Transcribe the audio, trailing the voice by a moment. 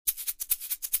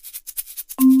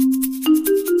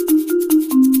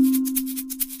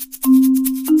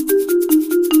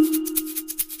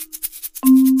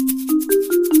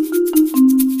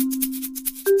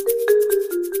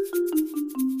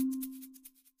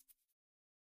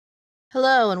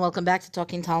Hello and welcome back to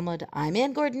Talking Talmud. I'm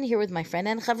Ann Gordon here with my friend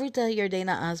and Chavruta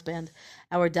Yardena Osband.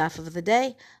 Our daf of the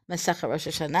day, Masechet Rosh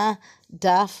Hashanah,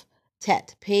 daf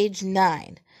tet, page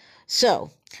 9.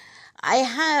 So,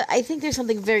 I think there's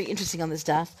something very interesting on this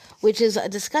daf, which is a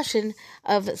discussion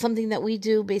of something that we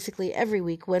do basically every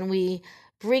week when we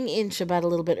bring in Shabbat a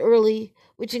little bit early,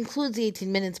 which includes the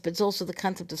 18 minutes, but it's also the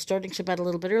concept of starting Shabbat a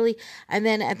little bit early. And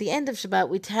then at the end of Shabbat,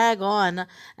 we tag on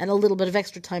and a little bit of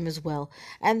extra time as well.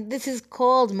 And this is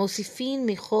called Mosifin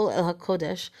Michol El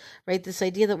HaKodesh, right? This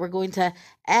idea that we're going to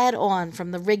add on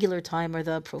from the regular time or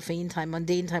the profane time,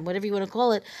 mundane time, whatever you want to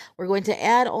call it. We're going to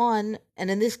add on, and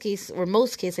in this case, or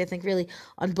most case, I think really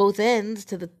on both ends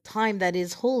to the time that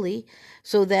is holy,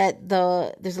 so that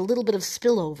there's a little bit of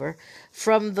spillover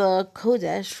from the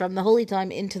Kodesh, from the holy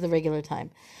time into the regular time.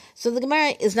 So the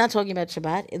Gemara is not talking about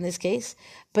Shabbat in this case,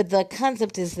 but the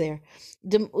concept is there.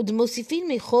 So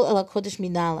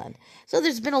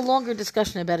there's been a longer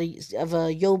discussion about a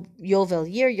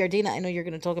Yovel year. Yardena, I know you're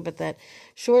going to talk about that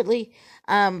shortly.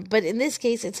 But in this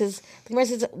case, the Gemara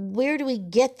says, where do we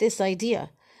get this idea?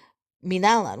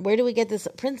 Minalan. Where do we get this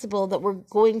principle that we're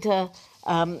going to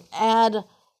add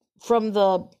from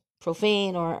the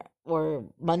profane or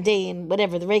mundane,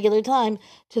 whatever, the regular time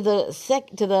to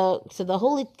the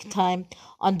holy time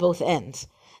on both ends?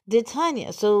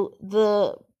 Ditanya. So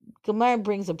the Gemara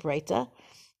brings a breita.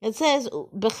 It says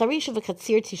becharish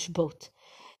v'katzir tishbot.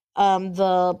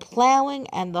 The plowing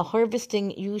and the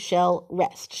harvesting you shall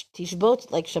rest.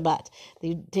 Tishbot, like Shabbat,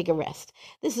 you take a rest.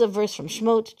 This is a verse from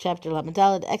Shmot, chapter Lamed,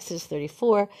 Exodus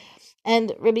 34.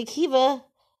 And Rabbi Kiva,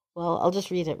 well, I'll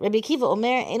just read it. Rabbi Kiva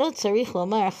Omer, Eno tzarich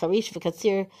lomar charish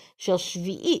v'katzir shel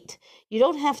shvi'it. You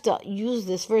don't have to use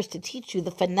this verse to teach you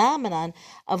the phenomenon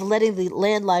of letting the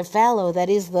land lie fallow. That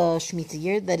is the Shemitah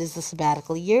year, that is the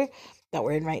sabbatical year that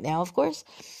we're in right now, of course.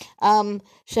 Sharei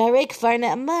kfar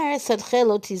ne'amar sadche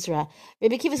lo tizra.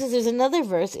 Rabbi Kiva says there's another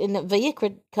verse in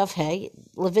Vayikra Kaf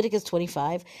Leviticus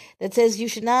 25, that says you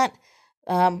should not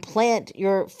plant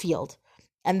your field.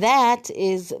 And that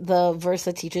is the verse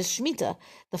that teaches Shemitah,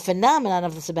 the phenomenon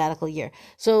of the sabbatical year.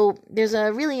 So there's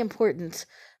a really important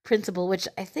principle, which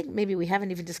I think maybe we haven't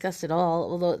even discussed at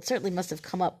all, although it certainly must have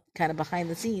come up kind of behind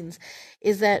the scenes,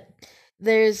 is that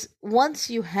once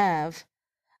you have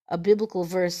a biblical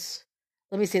verse,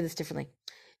 let me say this differently.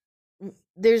 You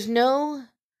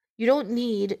don't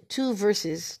need two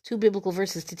biblical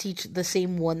verses to teach the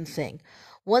same one thing.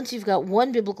 Once you've got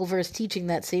one biblical verse teaching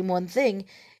that same one thing,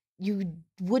 you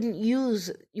would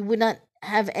not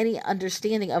have any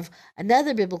understanding of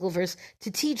another biblical verse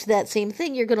to teach that same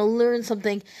thing. You're going to learn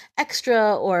something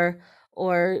extra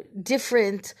or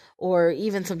different, or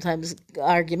even sometimes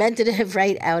argumentative,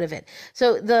 right, out of it.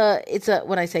 So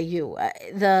when I say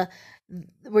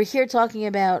we're here talking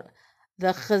about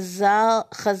the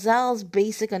Chazal's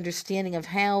basic understanding of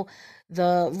how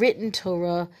the written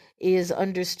Torah is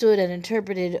understood and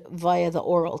interpreted via the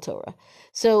oral Torah.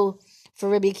 So for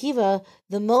Rabbi Akiva,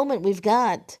 the moment we've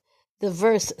got the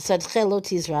verse Sadche lo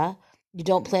tizra, you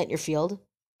don't plant your field,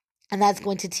 and that's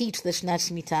going to teach the Shnat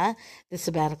Shemitah, the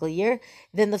sabbatical year,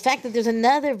 then the fact that there's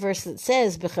another verse that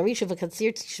says Becharisha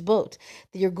v'katzir tishbot,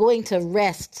 that you're going to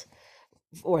rest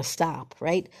or stop,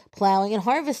 right? Plowing and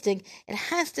harvesting, it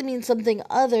has to mean something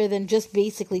other than just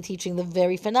basically teaching the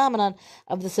very phenomenon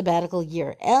of the sabbatical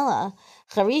year. Ella,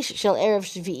 charish shel erev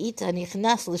shvi'it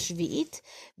hanichnas l'shvi'it,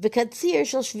 v'katzir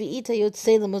shel shvi'it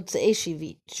hayotzei l'motzei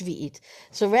shvi'it.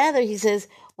 So rather, he says,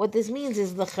 what this means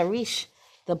is the charish,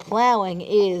 the plowing,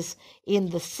 is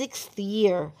in the 6th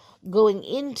year going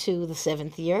into the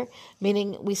 7th year,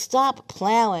 meaning we stop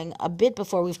plowing a bit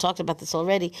before, we've talked about this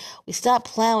already, we stop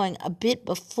plowing a bit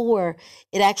before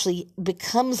it actually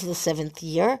becomes the 7th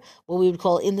year, what we would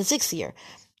call in the 6th year,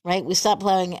 right? We stop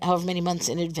plowing however many months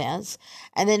in advance.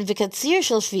 And then v'katzir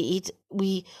shel shvi'it,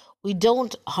 we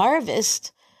don't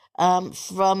harvest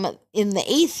from in the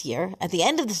 8th year, at the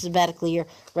end of the sabbatical year,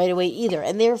 right away either.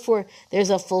 And therefore,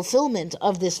 there's a fulfillment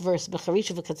of this verse,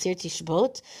 B'charisha v'katzir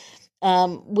tishbot,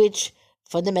 which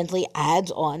fundamentally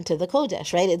adds on to the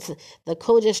Kodesh, right? It's the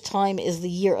Kodesh time is the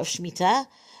year of Shemitah,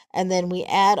 and then we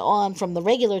add on from the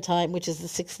regular time, which is the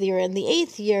 6th year and the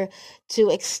 8th year, to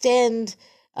extend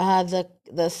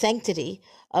the sanctity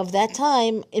of that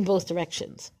time in both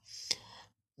directions.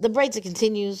 The Breitza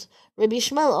continues, Rabbi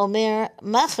Shmuel Omer,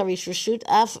 Macharish Rashut,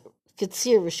 Af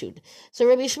Katzir Rashut. So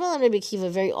Rabbi Shmuel and Rabbi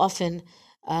Akiva very often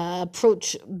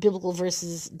approach biblical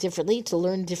verses differently, to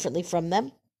learn differently from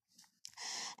them.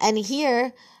 And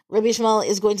here, Rabbi Shmuel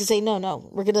is going to say, no,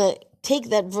 we're going to take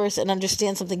that verse and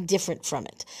understand something different from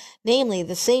it. Namely,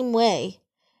 the same way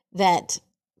that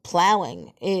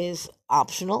plowing is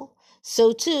optional,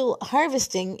 so too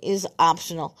harvesting is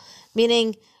optional,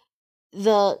 meaning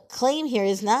the claim here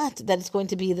is not that it's going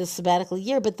to be the sabbatical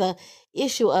year, but the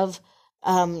issue of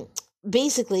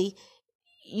basically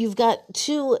you've got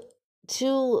two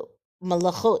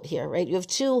malachot here, right? You have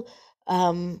two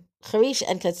Charish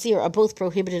and Katsir are both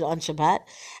prohibited on Shabbat,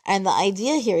 and the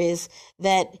idea here is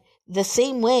that the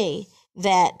same way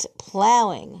that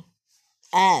plowing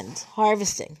and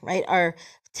harvesting, right, are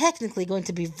technically going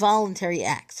to be voluntary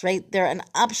acts, right? They're an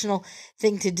optional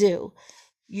thing to do.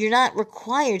 You're not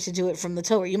required to do it from the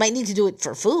Torah. You might need to do it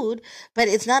for food, but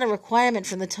it's not a requirement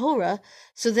from the Torah.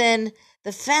 So then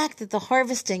the fact that the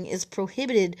harvesting is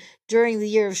prohibited during the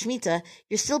year of Shemitah,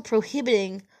 you're still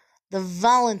prohibiting the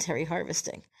voluntary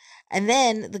harvesting. And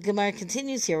then the Gemara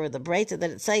continues here with the Breita that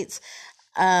it cites,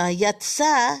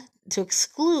 Yatsa, to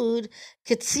exclude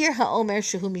Ketzir HaOmer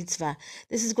Shehu Mitzvah.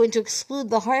 This is going to exclude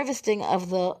the harvesting of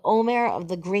the Omer, of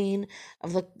the grain,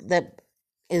 that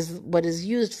is what is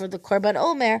used for the Korban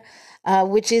Omer,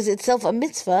 which is itself a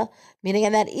mitzvah, meaning,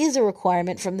 and that is a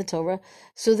requirement from the Torah.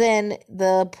 So then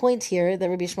the point here that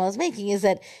Rabbi Yishmael is making is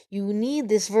that you need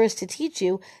this verse to teach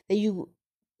you that you,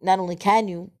 not only can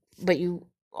you, but you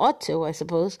ought to, I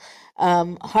suppose,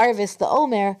 harvest the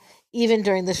Omer even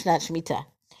during the Shnat Shemitah.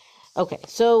 Okay,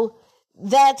 so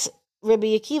that's, Rabbi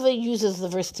Akiva uses the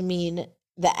verse to mean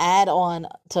the add-on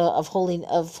of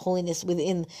holiness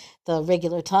within the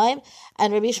regular time,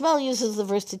 and Rabbi Yishmael uses the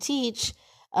verse to teach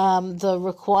the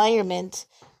requirement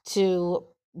to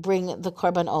bring the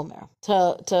Korban Omer,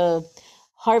 to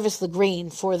harvest the grain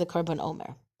for the Korban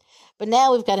Omer. But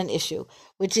now we've got an issue,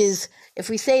 which is if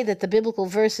we say that the biblical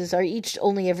verses are each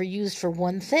only ever used for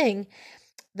one thing,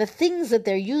 the things that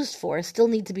they're used for still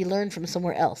need to be learned from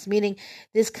somewhere else, meaning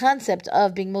this concept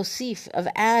of being mosif, of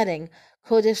adding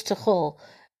kodesh to chol,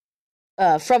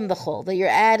 from the chol, that you're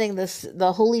adding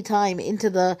the holy time into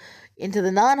the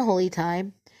non-holy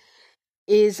time,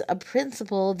 is a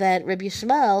principle that Rabbi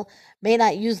Yishmael may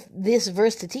not use this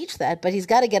verse to teach that, but he's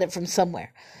got to get it from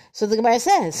somewhere. So the Gemara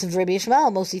says, Rabbi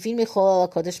Yishmael, Mosifin Michol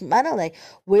Kodesh Manale.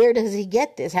 Where does he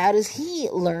get this? How does he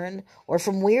learn, or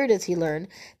from where does he learn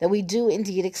that we do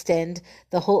indeed extend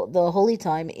the holy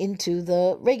time into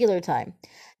the regular time?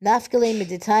 Nafkele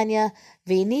meditanya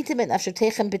ve'initim et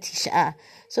nafshotechem b'tish'ah.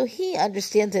 So he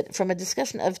understands it from a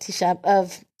discussion of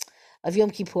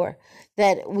Yom Kippur,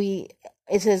 that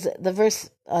it says, the verse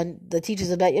that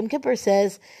teaches about Yom Kippur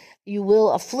says, you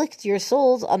will afflict your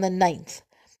souls on the 9th.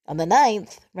 On the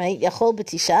 9th, right? Yachol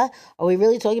b'tisha. Are we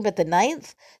really talking about the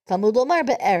 9th? Talmud Omar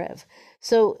be'erev.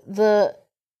 So the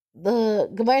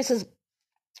Gemara says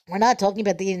we're not talking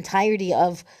about the entirety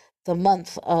of the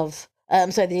month of,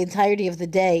 the entirety of the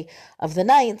day of the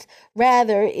 9th,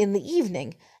 rather in the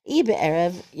evening. If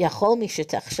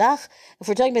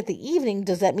we're talking about the evening,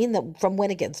 does that mean that from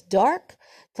when it gets dark?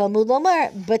 Talmud Omar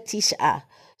b'tisha.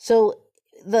 So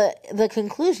the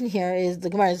conclusion here is, the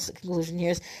Gemara's conclusion here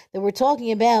is that we're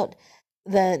talking about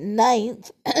the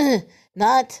 9th,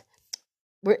 not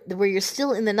where you're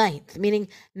still in the 9th, meaning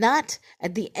not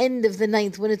at the end of the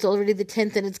 9th when it's already the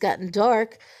 10th and it's gotten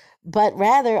dark, but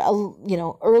rather,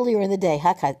 earlier in the day,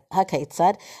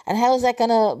 hakaitzad. And how is that going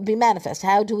to be manifest?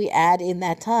 How do we add in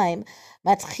that time?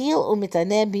 Matchil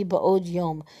umitaneh bi ba'od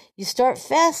yom. You start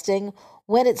fasting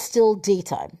when it's still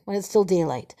daytime, when it's still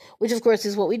daylight, which of course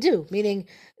is what we do, meaning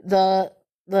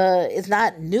it's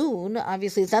not noon,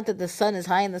 obviously it's not that the sun is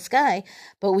high in the sky,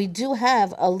 but we do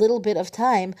have a little bit of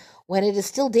time when it is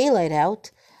still daylight out,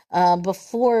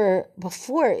 before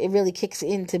it really kicks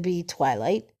in to be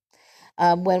twilight,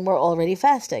 when we're already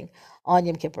fasting on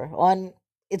Yom Kippur.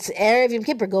 It's Erev Yom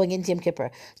Kippur going into Yom Kippur.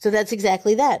 So that's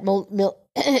exactly that.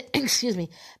 Excuse me.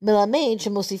 Milamein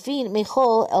shemosifin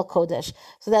mechol el kodesh.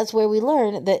 So that's where we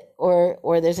learn that,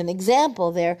 or there's an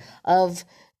example there of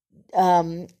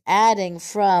adding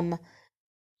from,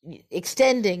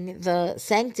 extending the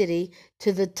sanctity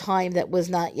to the time that was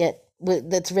not yet,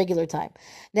 that's regular time.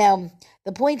 Now,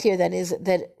 the point here then is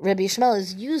that Rabbi Yishmael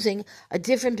is using a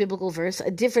different biblical verse, a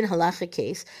different halachic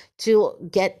case, to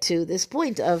get to this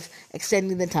point of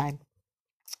extending the time,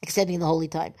 extending the holy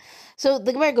time. So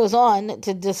the Gemara goes on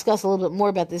to discuss a little bit more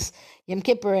about this Yom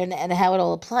Kippur and how it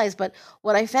all applies. But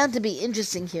what I found to be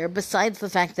interesting here, besides the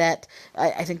fact that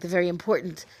I think the very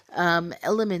important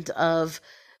element of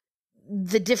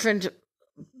the different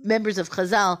members of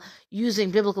Chazal using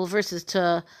biblical verses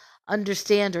to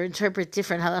understand or interpret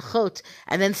different halachot,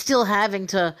 and then still having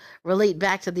to relate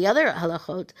back to the other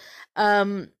halachot.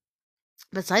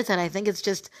 Besides that, I think it's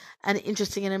just an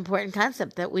interesting and important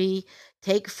concept that we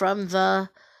take from the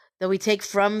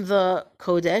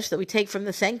kodesh, that we take from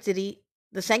the sanctity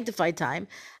the sanctified time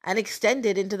and extend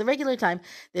it into the regular time.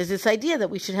 There's this idea that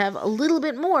we should have a little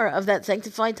bit more of that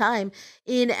sanctified time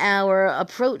in our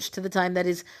approach to the time that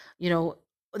is,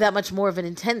 that much more of an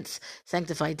intense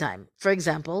sanctified time. For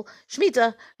example,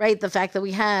 Shemitah, right? The fact that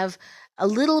we have a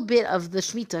little bit of the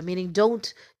Shemitah, meaning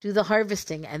don't do the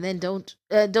harvesting and then don't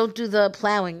do the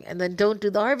plowing and then don't do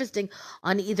the harvesting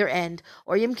on either end.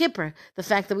 Or Yom Kippur, the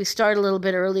fact that we start a little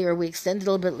bit earlier, we extend a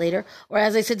little bit later. Or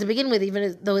as I said to begin with,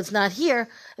 even though it's not here,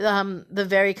 the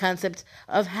very concept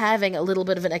of having a little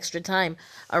bit of an extra time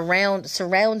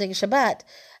surrounding Shabbat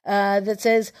that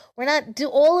says we're not do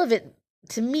all of it.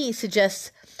 To me,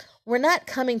 suggests we're not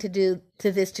coming to do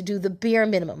the bare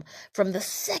minimum. From the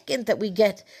second that we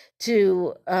get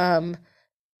to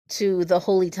the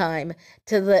holy time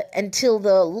until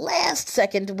the last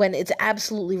second when it's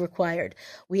absolutely required,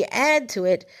 we add to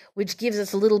it, which gives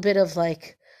us a little bit of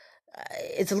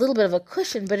it's a little bit of a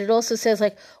cushion, but it also says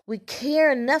we care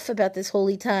enough about this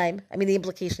holy time. I mean, the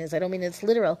implication is, I don't mean it's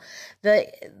literal, that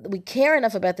we care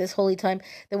enough about this holy time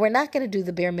that we're not going to do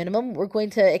the bare minimum. We're going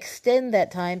to extend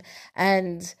that time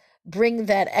and bring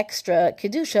that extra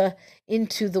kedusha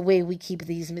into the way we keep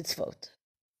these mitzvot.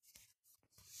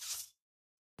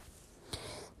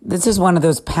 This is one of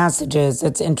those passages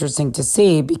that's interesting to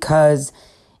see because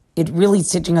it really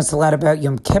is teaching us a lot about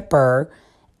Yom Kippur.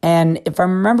 And if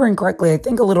I'm remembering correctly, I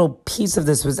think a little piece of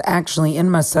this was actually in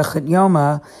Masechet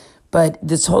Yoma, but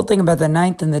this whole thing about the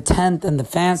 9th and the 10th and the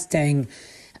fasting,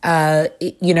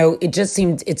 it just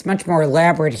seems it's much more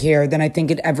elaborate here than I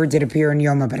think it ever did appear in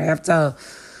Yoma. But I have to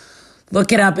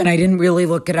look it up, and I didn't really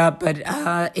look it up, but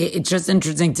it's just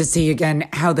interesting to see, again,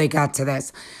 how they got to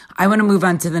this. I want to move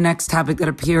on to the next topic that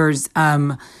appears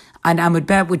on Amud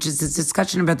Bet, which is this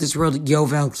discussion about this word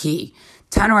Yovel Ki.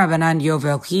 Tanu Rabbanan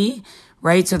Yovel Ki.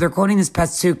 Right? So they're quoting this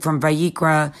pasuk from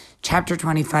Vayikra, chapter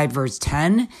 25, verse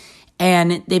 10.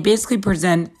 And they basically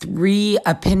present three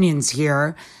opinions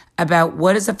here about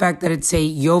what is the fact that it's a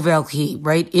Yovel Hi,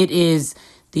 right? It is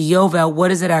the Yovel. What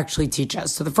does it actually teach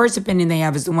us? So the first opinion they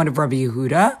have is the one of Rabbi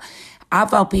Yehuda.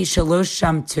 Afal pi shalosh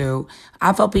shamtu,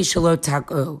 afal pi shalo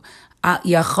taku,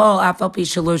 yachol afal pi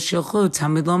shalosh shilchu,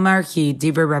 tamid lo marchi,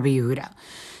 divrei Rabbi Yehuda.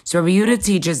 So Rabbi Yehuda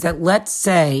teaches that, let's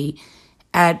say,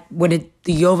 when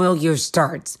the Yovel year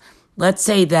starts, let's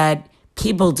say that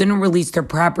people didn't release their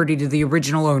property to the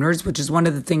original owners, which is one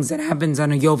of the things that happens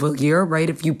on a Yovel year, right?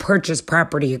 If you purchase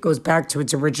property, it goes back to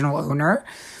its original owner.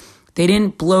 They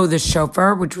didn't blow the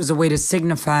shofar, which was a way to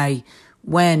signify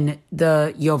when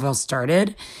the Yovel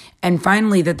started. And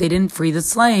finally, that they didn't free the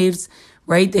slaves,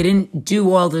 right? They didn't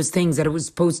do all those things that it was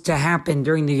supposed to happen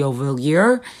during the Yovel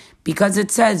year, because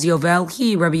it says Yovel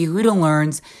Hi, Rabbi Yehuda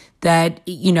learns that,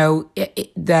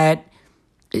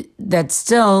 that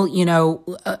still,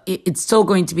 it's still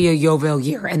going to be a Yovel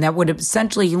year. And that what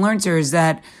essentially he learns here is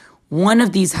that one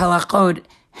of these halachot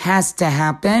has to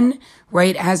happen,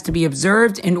 right? It has to be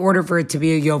observed in order for it to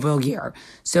be a Yovel year.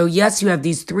 So yes, you have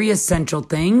these three essential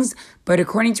things, but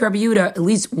according to Rabbi Yehuda, at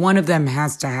least one of them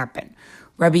has to happen.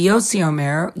 Rabbi Yossi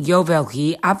Omer, Yovel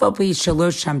Hi, afal pi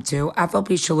shalosh shamtu, afal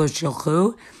pi shalosh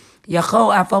shilchu,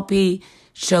 yachol afal pi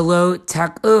shalo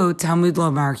taku, tamud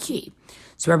lo marchi.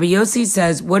 So Rabbi Yossi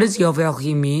says, what does Yovel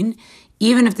Hi mean?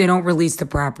 Even if they don't release the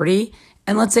property,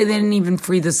 and let's say they didn't even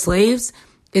free the slaves,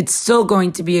 it's still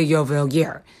going to be a Yovel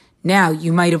year. Now,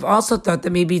 you might have also thought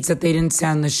that maybe it's that they didn't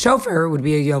sound the shofar, it would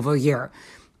be a Yovel year.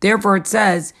 Therefore, it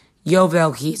says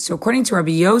Yovel Hi. So according to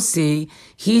Rabbi Yossi,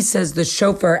 he says the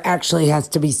shofar actually has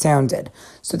to be sounded.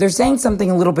 So they're saying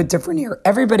something a little bit different here.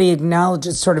 Everybody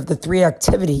acknowledges sort of the three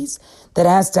activities that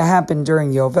has to happen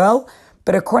during Yovel,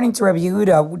 but according to Rabbi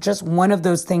Yehuda, just one of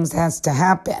those things has to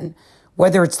happen,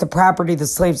 whether it's the property, the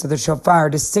slaves, or the shofar,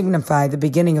 to signify the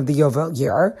beginning of the Yovel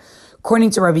year.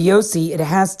 According to Rabbi Yossi, it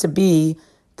has to be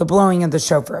the blowing of the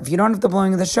shofar. If you don't have the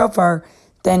blowing of the shofar,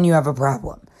 then you have a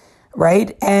problem,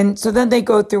 right? And so then they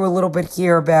go through a little bit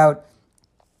here about,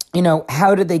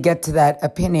 how did they get to that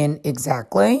opinion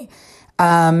exactly?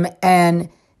 And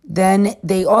then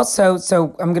they also,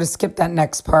 so I'm going to skip that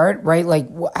next part, right? Like,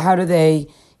 how do they,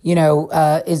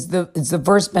 is the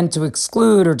verse meant to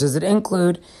exclude or does it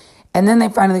include? And then they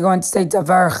finally go on to say,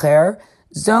 Davar acher,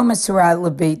 zo mesurat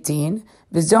lebeitin,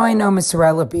 v'zo eino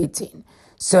mesurat lebeitin.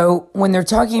 So when they're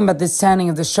talking about this sounding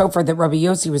of the shofar that Rabbi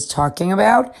Yossi was talking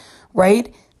about,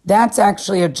 right, that's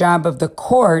actually a job of the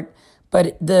court,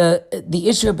 but the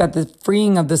issue about the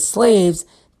freeing of the slaves,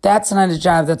 that's not a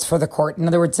job that's for the court. In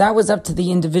other words, that was up to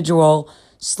the individual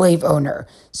slave owner.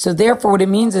 So therefore, what it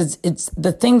means is it's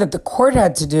the thing that the court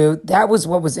had to do, that was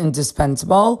what was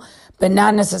indispensable, but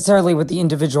not necessarily what the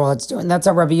individual had to do. And that's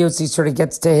how Rabbi Yossi sort of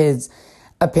gets to his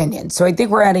opinion. So I think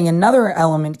we're adding another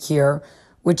element here,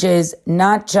 which is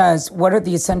not just what are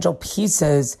the essential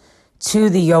pieces to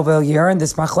the Yovel year and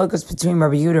this machlokas between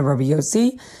Rabbi Yehuda and Rabbi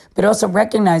Yossi, but also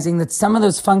recognizing that some of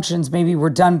those functions maybe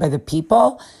were done by the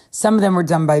people, some of them were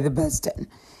done by the Beis Din.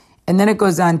 And then it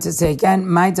goes on to say again,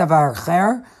 my davar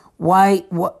acher. Why?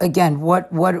 What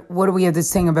do we have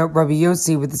this thing about Rabbi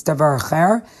Yossi with this davar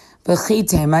acher?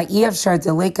 V'chitema iafshar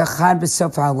delek achad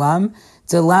b'sof ha'olam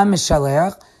delam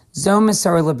mishalech zo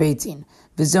mesor lebeitin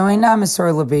v'zo eina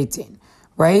mesor lebeitin.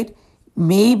 Right?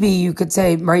 Maybe you could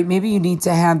say, right, maybe you need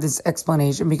to have this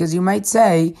explanation because you might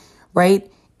say,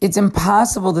 right, it's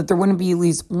impossible that there wouldn't be at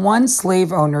least one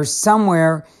slave owner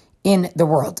somewhere in the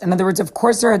world. In other words, of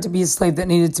course there had to be a slave that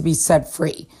needed to be set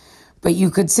free. But you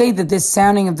could say that this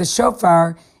sounding of the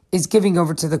shofar is giving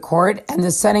over to the court and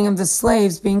the setting of the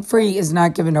slaves being free is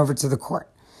not given over to the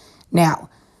court. Now,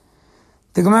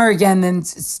 the Gemara again then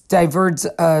diverts,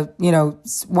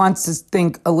 wants to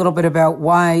think a little bit about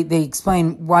why they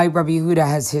explain why Rabbi Yehuda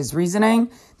has his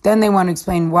reasoning. Then they want to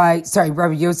explain Rabbi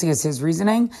Yossi has his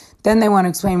reasoning. Then they want to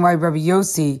explain why Rabbi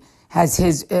Yehuda has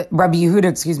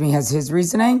his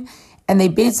reasoning. And they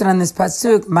base it on this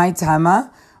pasuk, my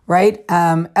tama, right?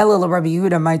 Elul Rabbi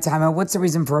Yehuda, my tama. What's the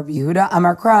reason for Rabbi Yehuda?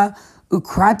 Amarkra,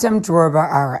 ukratem dror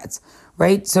ba'aretz,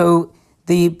 right? So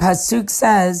the pasuk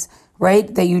says,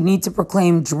 right, that you need to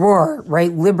proclaim dror,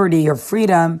 right, liberty or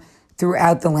freedom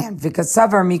throughout the land.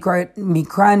 V'kasavar mikra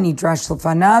nidrash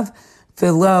lefanav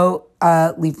v'lo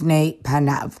lifnei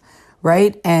panav,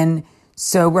 right? And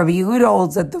so Rabbi Yehuda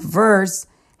holds that the verse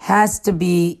has to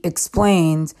be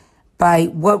explained by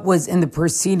what was in the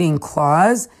preceding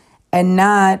clause and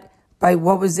not by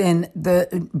what was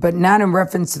but not in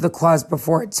reference to the clause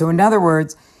before it. So in other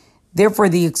words, therefore,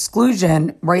 the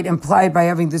exclusion, right, implied by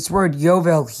having this word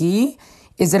Yovel He,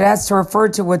 is it has to refer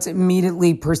to what's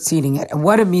immediately preceding it. And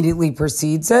what immediately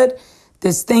precedes it?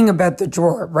 This thing about the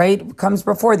drawer, right, comes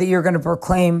before that you're going to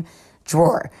proclaim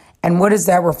drawer. And what does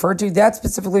that refer to? That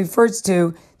specifically refers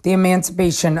to the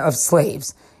emancipation of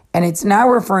slaves. And it's now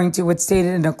referring to what's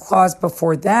stated in a clause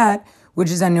before that,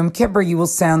 which is on Yom Kippur, you will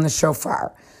sound the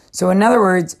shofar. So in other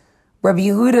words, Rabbi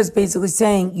Yehuda is basically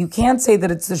saying you can't say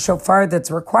that it's the shofar that's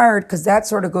required because that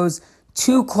sort of goes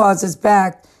two clauses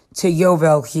back to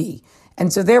Yovel He.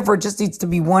 And so therefore it just needs to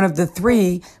be one of the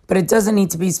three, but it doesn't need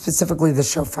to be specifically the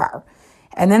shofar.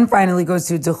 And then finally goes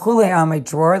to D'chule Amay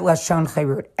Dror Lashon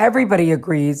Chayrut. Everybody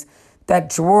agrees that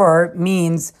dror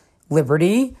means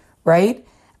liberty, right?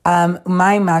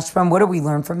 My mashpam, what do we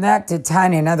learn from that?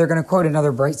 Titania, now they're going to quote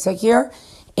another brisa here.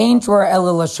 Ein dror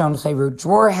ela lashon chayrut.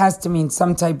 Dror has to mean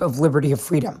some type of liberty of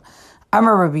freedom.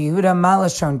 Amar Rabbi Yehuda, ma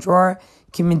lashon dror,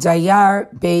 ki min dayar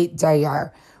be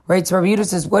dayar. Right, so Rabbi Yehuda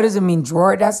says, what does it mean,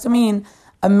 dror? It has to mean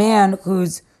a man who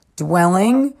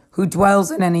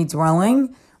dwells in any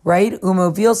dwelling, right?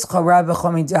 Umovil schara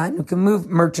b'chomidan, who can move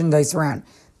merchandise around.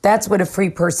 That's what a free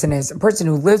person is. A person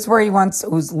who lives where he wants,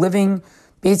 who's living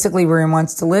basically where he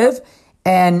wants to live,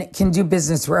 and can do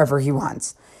business wherever he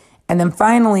wants. And then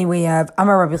finally we have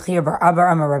Amar Rabbi Chia bar Abba,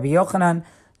 Amar Rabbi Yochanan,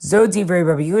 Zo divrei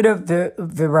Rabbi Yehuda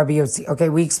v'Rabbi Yossi. Okay,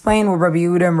 we explain what Rabbi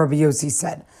Yehuda and Rabbi Yossi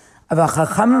said. The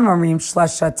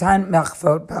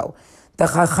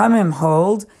Chachamim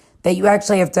hold that you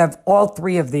actually have to have all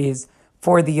three of these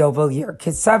for the Yovel year.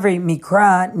 Kisavri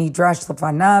mikra nidrash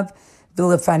lefanav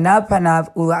v'lefanav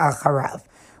panav ula'acharav.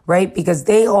 Right? Because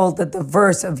they hold that the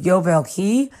verse of Yovel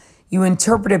He, you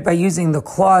interpret it by using the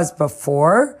clause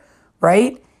before,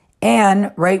 right?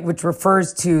 And, right, which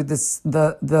refers to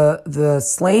the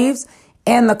slaves,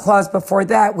 and the clause before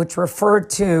that, which referred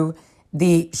to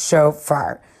the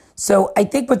shofar. So I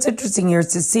think what's interesting here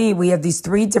is to see we have these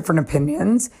three different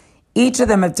opinions. Each of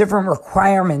them have different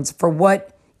requirements for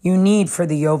what you need for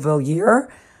the Yovel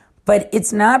year, but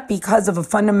it's not because of a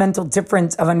fundamental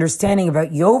difference of understanding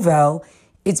about Yovel.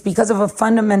 It's because of a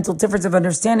fundamental difference of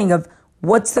understanding of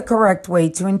what's the correct way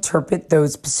to interpret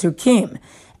those psukim.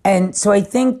 And so I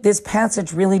think this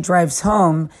passage really drives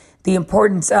home the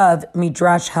importance of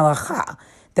Midrash Halacha.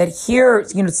 That here,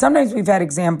 sometimes we've had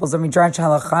examples of Midrash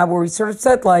Halacha where we sort of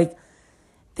said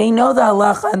they know the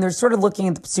halacha and they're sort of looking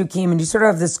at the psukim and you sort of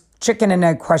have this chicken and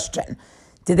egg question.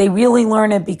 Did they really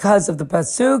learn it because of the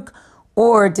pasuk,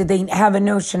 or did they have a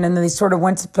notion and then they sort of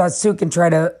went to the pasuk and try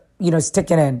to,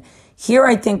 stick it in? Here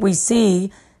I think we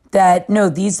see that, no,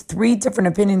 these three different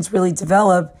opinions really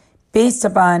develop based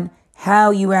upon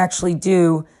how you actually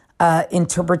do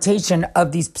interpretation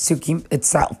of these psukim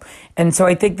itself. And so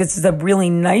I think this is a really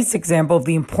nice example of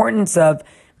the importance of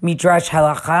Midrash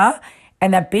Halacha,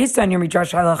 and that based on your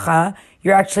Midrash Halacha,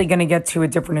 you're actually going to get to a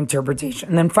different interpretation.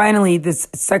 And then finally, this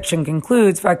section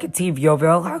concludes, V'akativ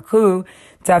Yovel Haku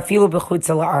Ta'afilu B'chutz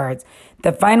La'aretz.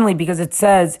 That finally, because it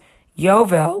says,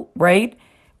 Yovel, right,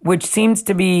 which seems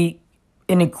to be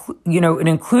an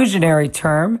inclusionary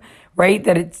term, right,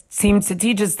 that it seems to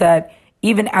teach us that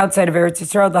even outside of Eretz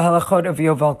Yisrael, the halachot of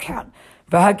Yovel count.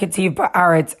 V'hakativ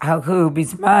ba'aretz halhu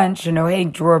bisman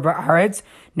shenoheg dror ba'aretz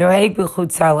noheg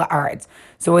b'chutza la'aretz.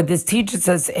 So what this teaches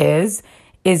us is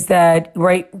that,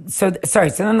 right, so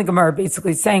then the Gemara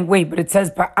basically is saying, wait, but it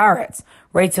says ba'aretz,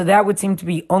 right, so that would seem to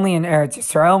be only in Eretz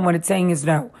Yisrael, and what it's saying is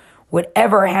no.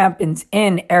 Whatever happens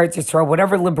in Eretz Yisrael,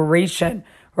 whatever liberation,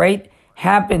 right,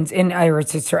 happens in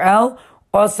Eretz Yisrael,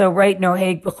 also, right,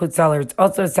 noheg b'chutz, it's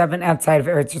also 7 outside of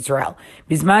Eretz Yisrael.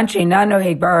 Bisman she'ena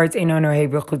noheg ba'aretz, eino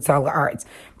noheg b'chutz la'aretz.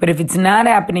 But if it's not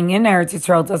happening in Eretz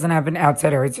Yisrael, it doesn't happen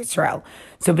outside Eretz Yisrael.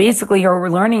 So basically, here what we're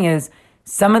learning is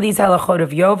some of these halachot of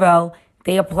Yovel,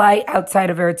 they apply outside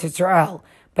of Eretz Yisrael.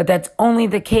 But that's only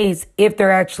the case if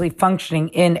they're actually functioning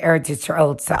in Eretz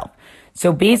Yisrael itself.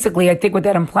 So basically, I think what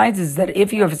that implies is that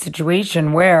if you have a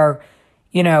situation where,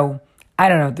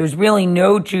 there's really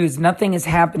no Jews, nothing is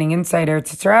happening inside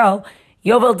Eretz Yisrael,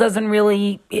 Yovel doesn't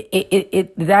really,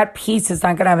 that piece is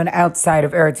not going to have an outside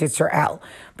of Eretz Yisrael.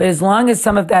 But as long as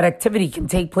some of that activity can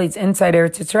take place inside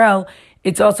Eretz Yisrael,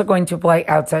 it's also going to apply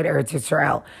outside Eretz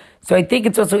Yisrael. So I think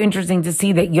it's also interesting to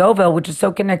see that Yovel, which is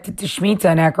so connected to Shemitah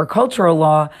and agricultural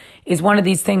law, is one of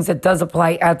these things that does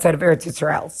apply outside of Eretz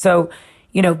Yisrael. So,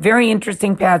 very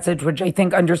interesting passage, which I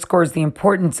think underscores the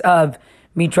importance of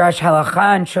Midrash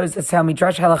Halacha and shows us how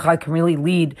Midrash Halacha can really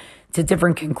lead to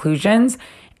different conclusions.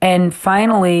 And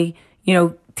finally,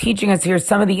 teaching us here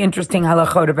some of the interesting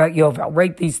halachot about Yovel,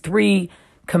 right? These 3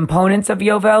 components of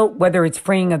Yovel, whether it's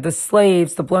freeing of the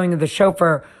slaves, the blowing of the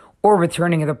shofar, or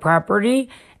returning of the property.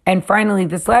 And finally,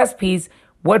 this last piece,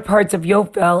 what parts of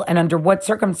Yovel and under what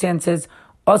circumstances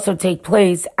also take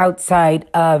place outside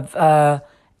of Eretz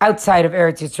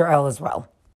Yisrael as well.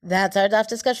 That's our DAF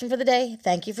discussion for the day.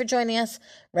 Thank you for joining us.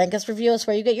 Rank us, review us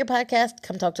where you get your podcast.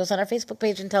 Come talk to us on our Facebook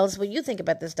page and tell us what you think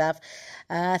about this DAF.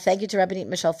 Thank you to Rabbanit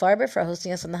Michelle Farber for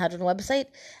hosting us on the Hadran website.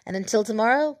 And until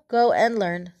tomorrow, go and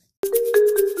learn.